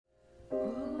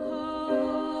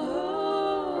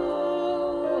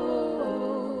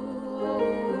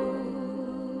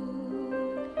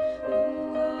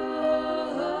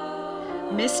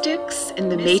Mystics in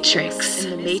the Matrix.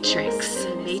 In the Matrix. In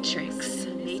the Matrix.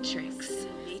 In the Matrix. In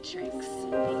the Matrix.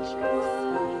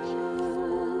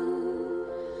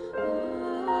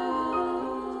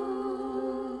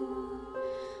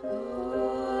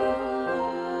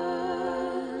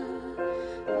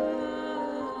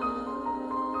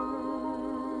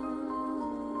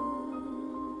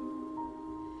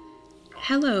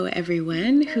 Hello,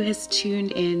 everyone who has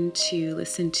tuned in to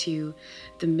listen to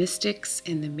the Mystics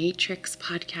in the Matrix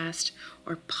podcast,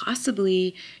 or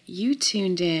possibly you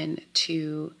tuned in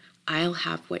to I'll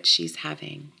Have What She's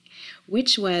Having,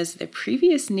 which was the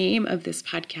previous name of this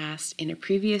podcast in a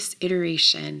previous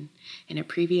iteration, in a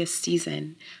previous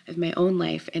season of my own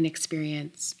life and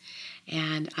experience.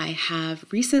 And I have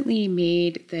recently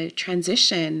made the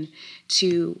transition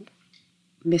to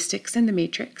Mystics in the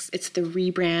Matrix. It's the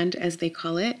rebrand, as they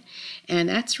call it. And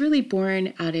that's really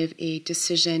born out of a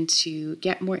decision to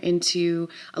get more into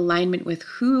alignment with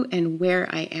who and where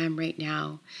I am right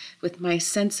now, with my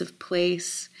sense of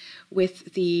place,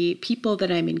 with the people that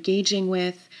I'm engaging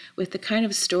with the kind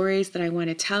of stories that I want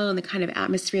to tell and the kind of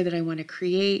atmosphere that I want to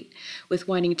create, with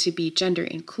wanting to be gender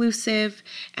inclusive,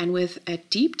 and with a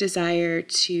deep desire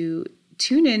to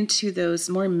tune into those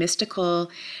more mystical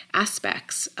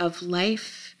aspects of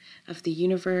life, of the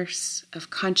universe, of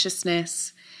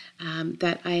consciousness,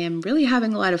 that I am really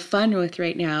having a lot of fun with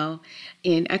right now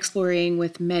in exploring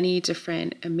with many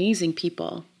different amazing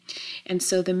people. And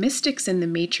so the Mystics in the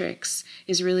Matrix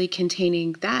is really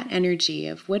containing that energy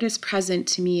of what is present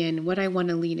to me and what I want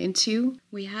to lean into.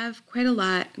 We have quite a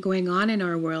lot going on in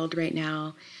our world right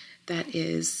now that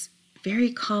is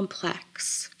very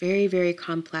complex, very, very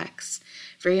complex,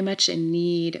 very much in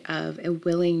need of a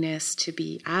willingness to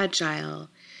be agile,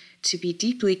 to be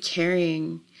deeply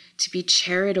caring, to be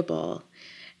charitable.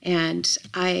 And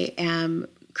I am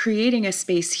creating a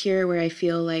space here where I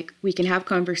feel like we can have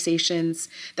conversations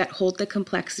that hold the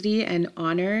complexity and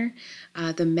honor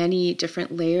the many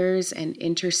different layers and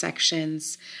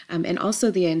intersections, and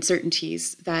also the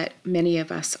uncertainties that many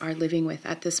of us are living with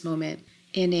at this moment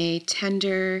in a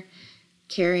tender,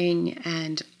 caring,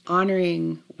 and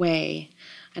honoring way.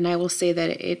 And I will say that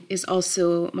it is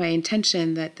also my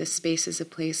intention that this space is a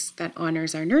place that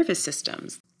honors our nervous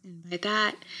systems. And by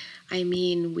that, I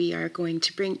mean we are going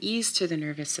to bring ease to the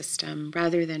nervous system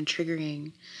rather than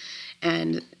triggering.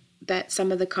 And that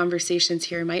some of the conversations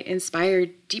here might inspire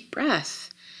deep breath.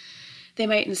 They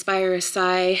might inspire a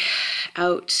sigh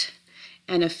out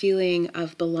and a feeling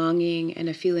of belonging and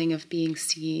a feeling of being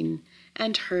seen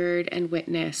and heard and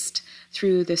witnessed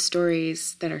through the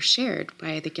stories that are shared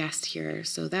by the guest here.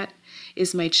 So that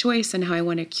is my choice and how I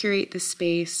want to curate the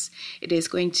space. It is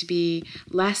going to be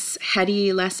less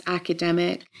heady, less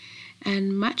academic,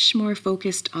 and much more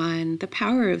focused on the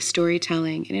power of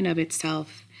storytelling in and of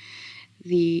itself,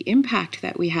 the impact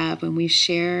that we have when we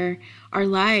share our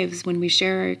lives, when we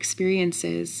share our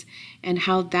experiences, and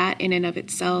how that in and of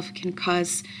itself can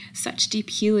cause such deep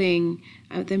healing,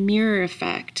 the mirror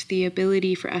effect, the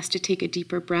ability for us to take a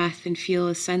deeper breath and feel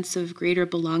a sense of greater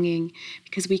belonging,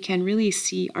 because we can really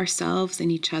see ourselves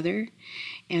in each other.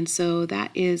 And so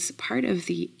that is part of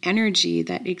the energy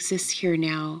that exists here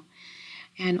now.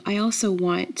 And I also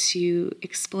want to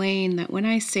explain that when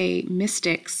I say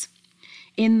mystics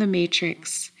in the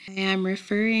Matrix, I am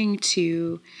referring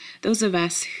to those of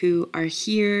us who are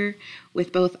here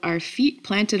with both our feet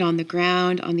planted on the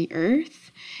ground, on the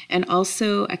earth, and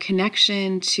also a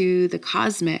connection to the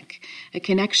cosmic, a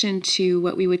connection to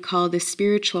what we would call the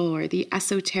spiritual or the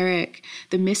esoteric,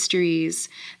 the mysteries,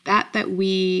 that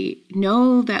we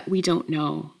know that we don't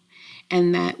know,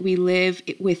 and that we live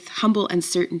with humble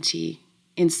uncertainty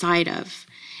inside of,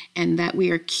 and that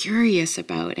we are curious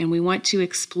about and we want to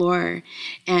explore.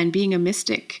 And being a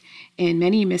mystic in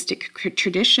many mystic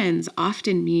traditions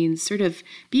often means sort of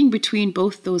being between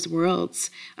both those worlds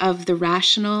of the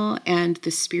rational and the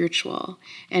spiritual,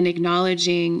 and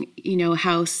acknowledging,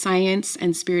 how science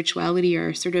and spirituality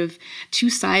are sort of two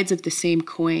sides of the same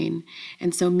coin.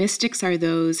 And so mystics are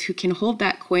those who can hold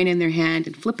that coin in their hand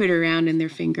and flip it around in their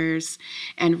fingers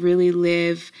and really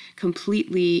live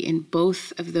completely in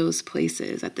both of those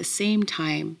places at the same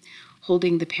time,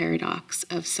 holding the paradox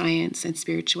of science and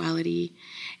spirituality.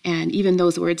 And even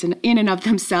those words in and of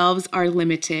themselves are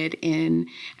limited in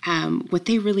what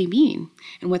they really mean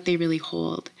and what they really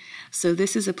hold. So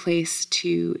this is a place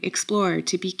to explore,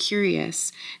 to be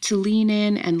curious, to lean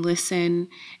in and listen,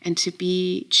 and to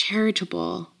be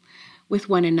charitable with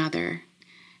one another,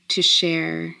 to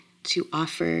share, to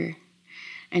offer,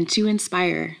 and to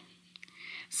inspire.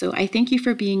 So I thank you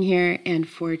for being here and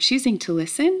for choosing to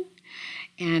listen.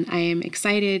 and I am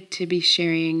excited to be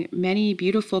sharing many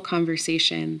beautiful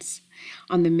conversations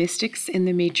on the Mystics in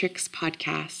the Matrix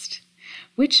podcast,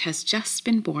 which has just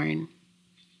been born.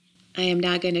 I am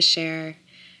now going to share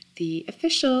the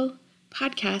official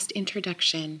podcast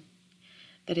introduction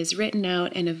that is written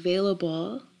out and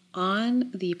available on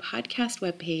the podcast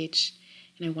webpage,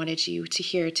 and I wanted you to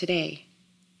hear today.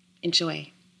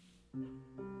 Enjoy.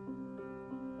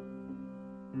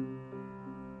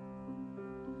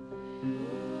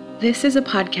 This is a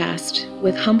podcast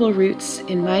with humble roots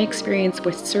in my experience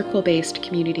with circle-based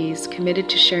communities committed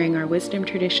to sharing our wisdom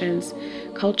traditions,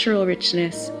 cultural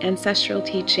richness, ancestral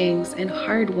teachings, and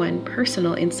hard-won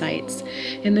personal insights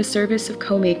in the service of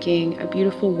co-making a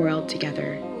beautiful world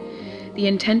together. The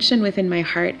intention within my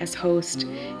heart as host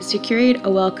is to curate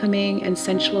a welcoming and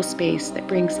sensual space that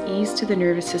brings ease to the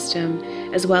nervous system,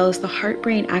 as well as the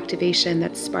heart-brain activation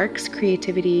that sparks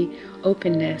creativity,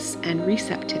 openness, and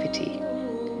receptivity.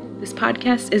 This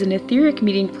podcast is an etheric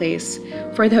meeting place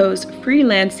for those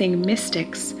freelancing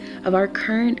mystics of our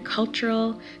current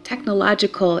cultural,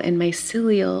 technological, and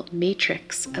mycelial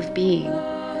matrix of being.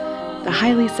 The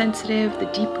highly sensitive, the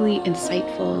deeply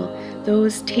insightful,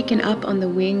 those taken up on the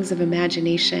wings of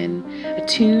imagination,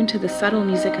 attuned to the subtle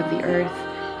music of the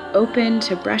earth, open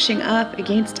to brushing up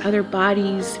against other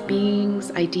bodies,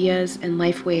 beings, ideas, and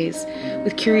lifeways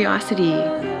with curiosity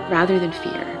rather than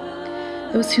fear.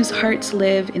 Those whose hearts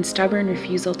live in stubborn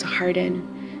refusal to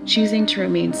harden, choosing to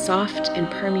remain soft and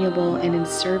permeable and in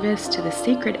service to the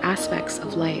sacred aspects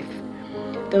of life.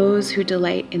 Those who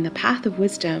delight in the path of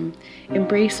wisdom,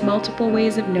 embrace multiple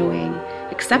ways of knowing,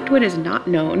 accept what is not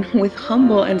known with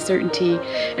humble uncertainty,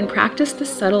 and practice the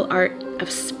subtle art of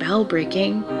spell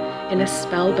breaking in a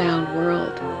spellbound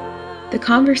world. The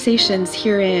conversations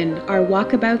herein are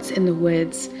walkabouts in the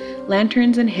woods,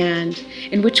 lanterns in hand,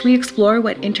 in which we explore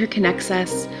what interconnects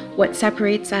us, what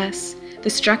separates us, the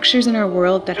structures in our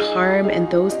world that harm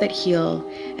and those that heal,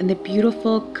 and the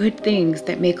beautiful good things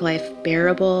that make life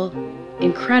bearable,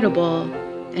 incredible,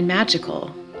 and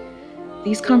magical.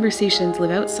 These conversations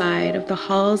live outside of the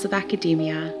halls of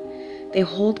academia. They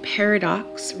hold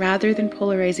paradox rather than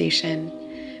polarization.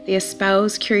 They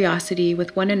espouse curiosity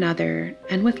with one another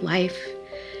and with life,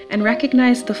 and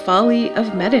recognize the folly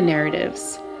of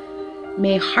meta-narratives.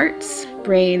 May hearts,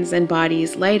 brains, and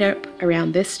bodies light up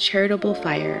around this charitable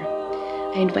fire.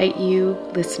 I invite you,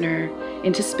 listener,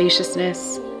 into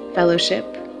spaciousness, fellowship,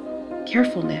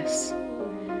 carefulness.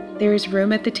 There is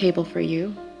room at the table for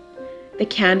you. The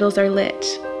candles are lit,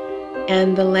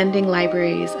 and the lending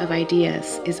libraries of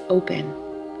ideas is open.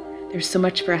 There's so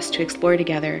much for us to explore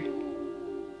together.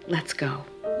 Let's go.